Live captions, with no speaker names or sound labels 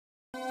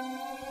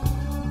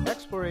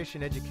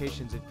Exploration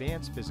Education's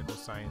Advanced Physical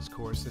Science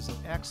course is an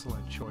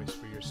excellent choice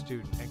for your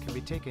student and can be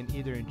taken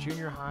either in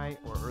junior high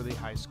or early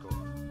high school.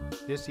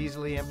 This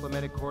easily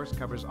implemented course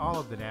covers all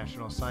of the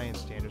national science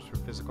standards for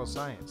physical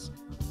science.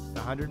 The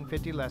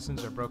 150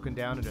 lessons are broken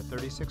down into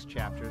 36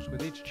 chapters,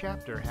 with each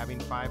chapter having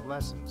 5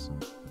 lessons.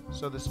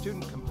 So the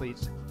student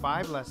completes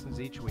 5 lessons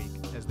each week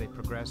as they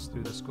progress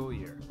through the school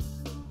year.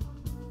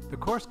 The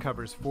course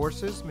covers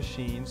forces,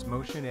 machines,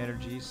 motion,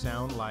 energy,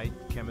 sound, light,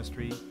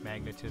 chemistry,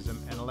 magnetism,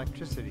 and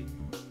electricity.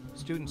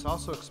 Students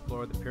also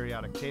explore the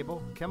periodic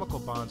table, chemical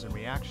bonds and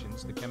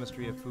reactions, the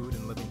chemistry of food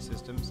and living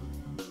systems,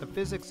 the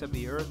physics of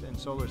the Earth and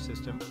solar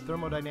system,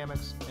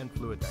 thermodynamics, and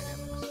fluid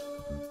dynamics.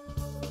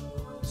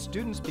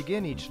 Students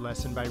begin each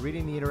lesson by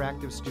reading the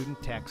interactive student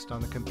text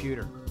on the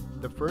computer.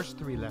 The first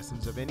 3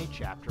 lessons of any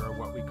chapter are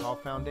what we call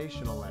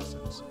foundational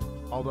lessons.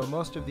 Although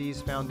most of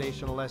these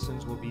foundational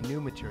lessons will be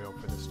new material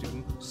for the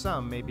student,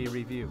 some may be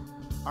review.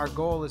 Our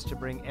goal is to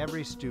bring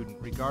every student,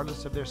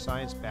 regardless of their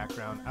science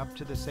background, up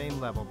to the same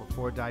level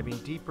before diving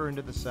deeper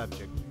into the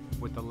subject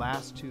with the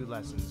last 2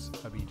 lessons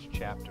of each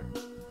chapter.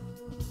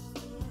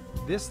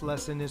 This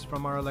lesson is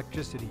from our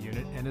electricity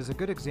unit and is a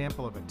good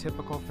example of a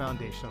typical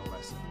foundational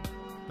lesson.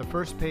 The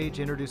first page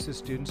introduces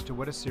students to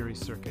what a series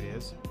circuit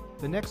is.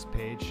 The next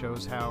page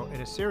shows how,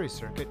 in a series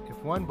circuit,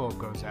 if one bulb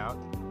goes out,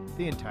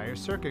 the entire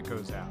circuit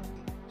goes out.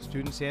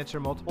 Students answer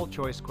multiple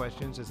choice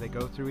questions as they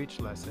go through each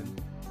lesson.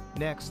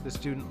 Next, the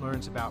student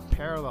learns about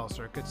parallel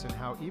circuits and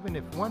how even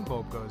if one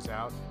bulb goes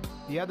out,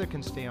 the other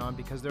can stay on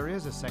because there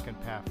is a second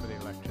path for the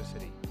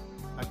electricity.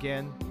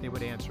 Again, they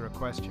would answer a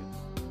question.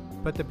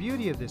 But the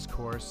beauty of this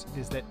course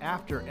is that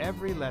after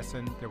every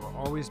lesson, there will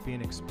always be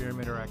an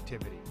experiment or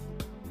activity.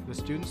 The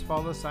students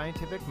follow the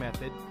scientific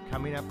method,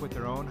 coming up with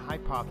their own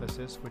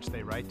hypothesis, which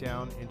they write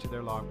down into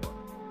their logbook.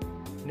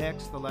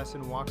 Next, the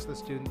lesson walks the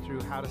student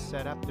through how to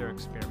set up their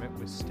experiment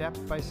with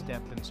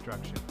step-by-step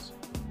instructions.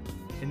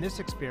 In this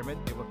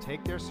experiment, they will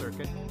take their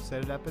circuit,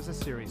 set it up as a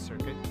series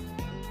circuit,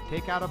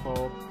 take out a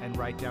bulb, and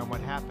write down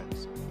what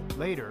happens.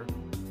 Later,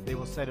 they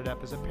will set it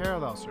up as a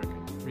parallel circuit,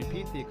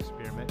 repeat the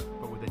experiment,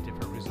 but with a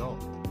different result.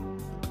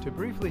 To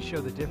briefly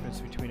show the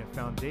difference between a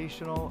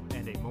foundational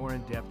and a more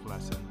in-depth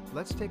lesson,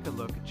 let's take a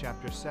look at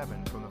Chapter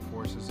 7 from the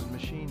Forces and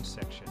Machines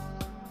section.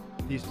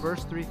 These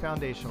first 3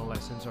 foundational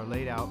lessons are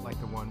laid out like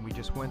the one we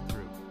just went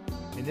through.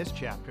 In this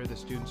chapter, the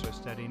students are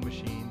studying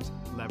machines,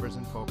 levers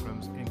and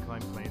fulcrums,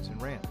 inclined planes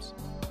and ramps.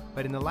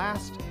 But in the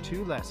last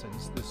 2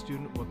 lessons, the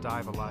student will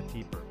dive a lot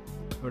deeper,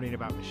 learning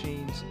about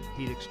machines,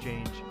 heat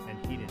exchange, and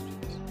heat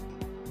engines.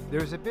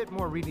 There is a bit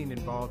more reading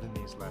involved in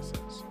these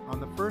lessons. On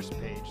the first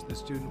page, the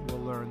student will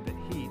learn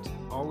that heat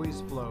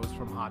always flows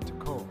from hot to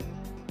cold.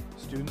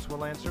 Students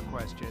will answer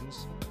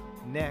questions.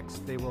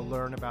 Next, they will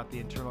learn about the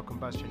internal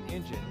combustion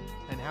engine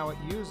and how it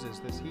uses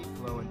this heat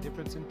flow and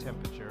difference in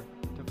temperature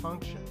to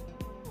function.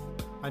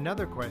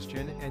 Another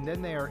question, and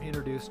then they are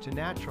introduced to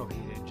natural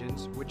heat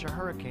engines, which a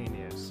hurricane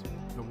is.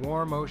 The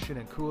warm ocean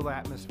and cool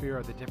atmosphere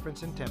are the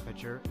difference in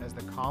temperature. As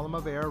the column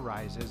of air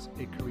rises,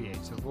 it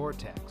creates a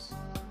vortex.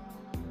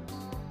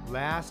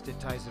 Last, it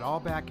ties it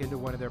all back into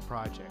one of their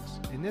projects,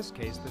 in this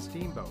case the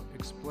steamboat,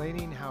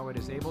 explaining how it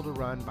is able to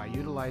run by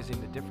utilizing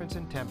the difference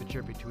in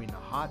temperature between the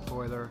hot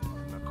boiler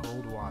and the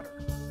cold water.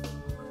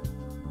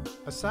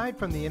 Aside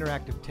from the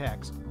interactive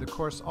text, the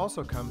course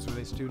also comes with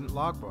a student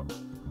logbook.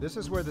 This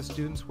is where the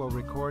students will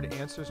record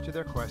answers to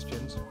their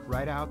questions,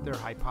 write out their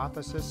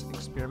hypothesis,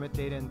 experiment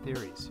data, and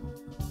theories.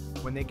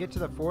 When they get to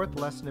the 4th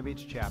lesson of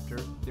each chapter,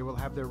 they will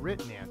have their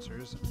written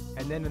answers,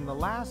 and then in the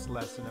last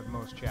lesson of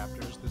most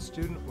chapters, the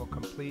student will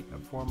complete a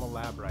formal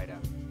lab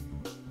write-up.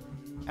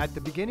 At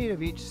the beginning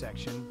of each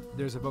section,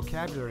 there's a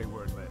vocabulary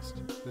word list.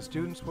 The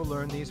students will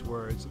learn these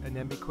words and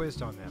then be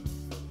quizzed on them.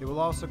 They will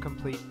also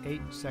complete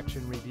 8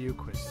 section review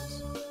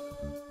quizzes.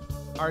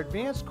 Our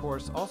advanced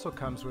course also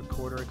comes with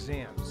quarter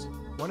exams.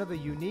 One of the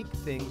unique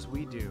things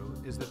we do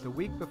is that the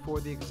week before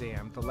the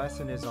exam, the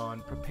lesson is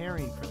on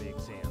preparing for the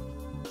exam.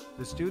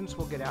 The students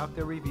will get out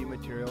their review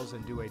materials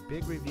and do a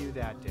big review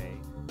that day,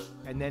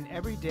 and then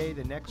every day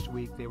the next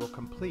week they will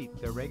complete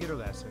their regular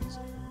lessons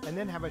and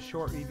then have a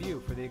short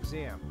review for the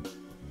exam.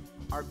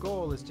 Our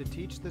goal is to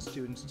teach the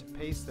students to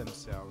pace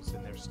themselves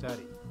in their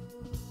study.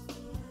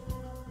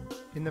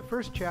 In the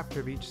first chapter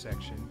of each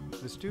section,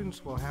 the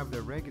students will have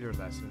their regular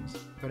lessons,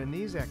 but in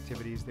these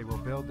activities they will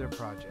build their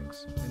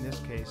projects, in this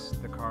case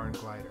the car and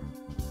glider.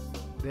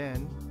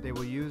 Then, they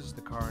will use the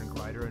car and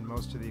glider in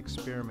most of the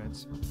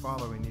experiments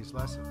following these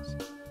lessons.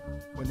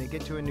 When they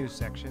get to a new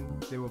section,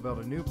 they will build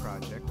a new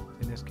project,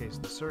 in this case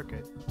the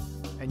circuit,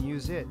 and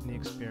use it in the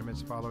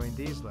experiments following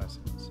these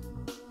lessons.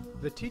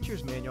 The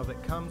teacher's manual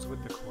that comes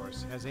with the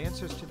course has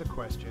answers to the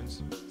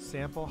questions,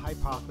 sample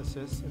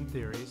hypothesis and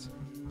theories,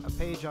 a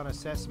page on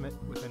assessment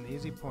with an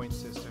easy point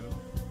system,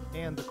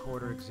 and the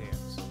quarter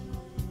exams.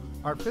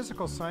 Our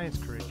physical science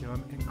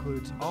curriculum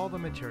includes all the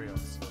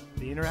materials: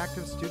 the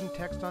interactive student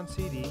text on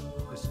CD,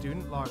 the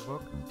student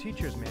logbook,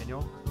 teacher's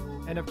manual,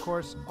 and of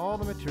course all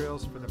the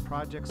materials for the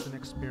projects and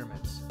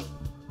experiments.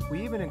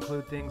 We even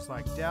include things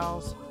like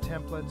dowels,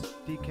 templates,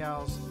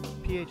 decals,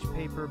 pH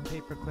paper,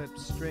 paper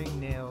clips, string,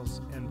 nails,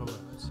 and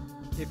balloons.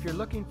 If you're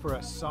looking for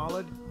a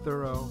solid,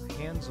 thorough,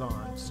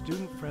 hands-on,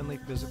 student-friendly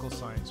physical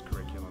science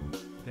curriculum,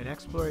 then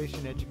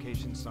Exploration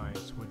Education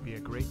Science would be a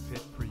great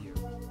fit for you.